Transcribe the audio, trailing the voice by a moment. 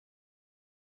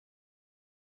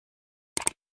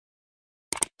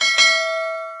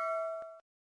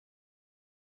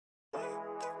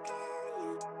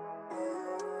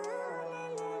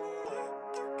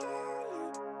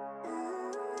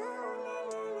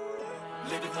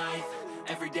Living life,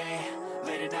 everyday,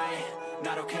 late at night,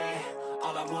 not okay.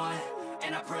 All I want,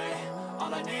 and I pray,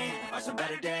 all I need are some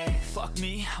better days. Fuck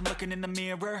me, I'm looking in the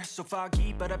mirror, so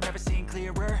foggy, but I've never seen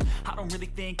clearer. I don't really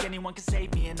think anyone can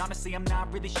save me, and honestly I'm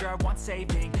not really sure I want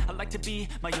saving. I like to be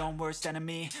my own worst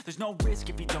enemy. There's no risk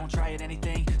if you don't try at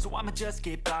anything, so I'ma just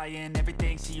keep buying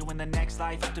everything. See you in the next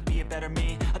life, hope to be a better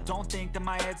me. I don't think that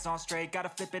my head's on straight, gotta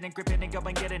flip it and grip it and go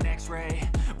and get an x-ray.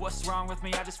 What's wrong with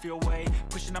me? I just feel weight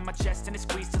pushing on my chest and it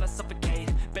squeezes till I suffocate.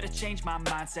 Better change my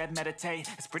mindset, meditate.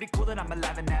 It's pretty cool that I'm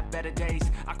alive and have better days.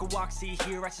 I could walk, see,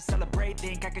 hear, I should celebrate.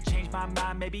 Think I could change my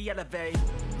mind, maybe elevate.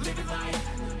 Living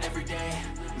life, everyday,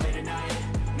 late at night,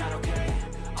 not okay.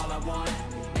 All I want,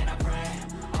 and I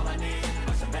pray, all I need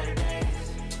are some better days.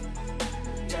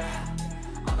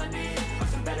 Yeah, all I need are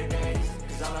some better days.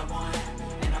 Cause all I want,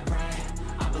 and I pray,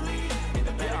 I believe in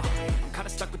the better days. I'm kinda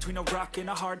stuck between a rock and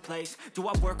a hard place. Do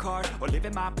I work hard or live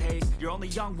at my pace? You're only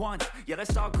young once, yeah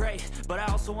that's all great, but I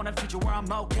also want a future where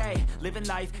I'm okay. Living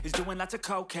life is doing lots of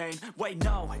cocaine. Wait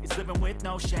no, it's living with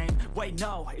no shame. Wait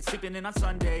no, it's sleeping in on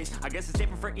Sundays. I guess it's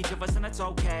different for each of us and that's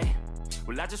okay.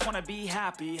 Well I just wanna be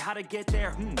happy, how to get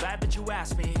there? Glad that you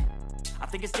asked me. I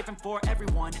think it's different for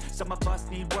everyone. Some of us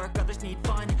need work, others need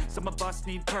fun. Some of us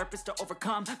need purpose to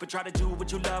overcome. But try to do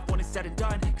what you love when it's said and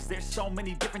done. Cause there's so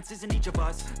many differences in each of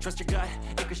us. Trust your gut,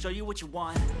 it can show you what you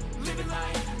want. Living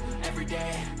life,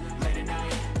 everyday, late at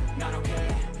night,